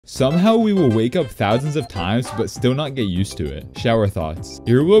Somehow we will wake up thousands of times but still not get used to it. Shower thoughts.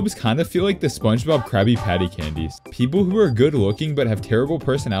 Earlobes kind of feel like the SpongeBob Krabby Patty candies. People who are good looking but have terrible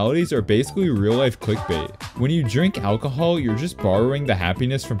personalities are basically real life clickbait. When you drink alcohol, you're just borrowing the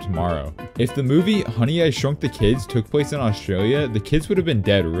happiness from tomorrow. If the movie Honey, I Shrunk the Kids took place in Australia, the kids would have been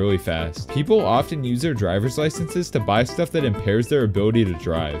dead really fast. People often use their driver's licenses to buy stuff that impairs their ability to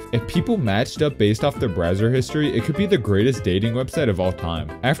drive. If people matched up based off their browser history, it could be the greatest dating website of all time.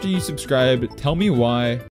 After you subscribe, tell me why.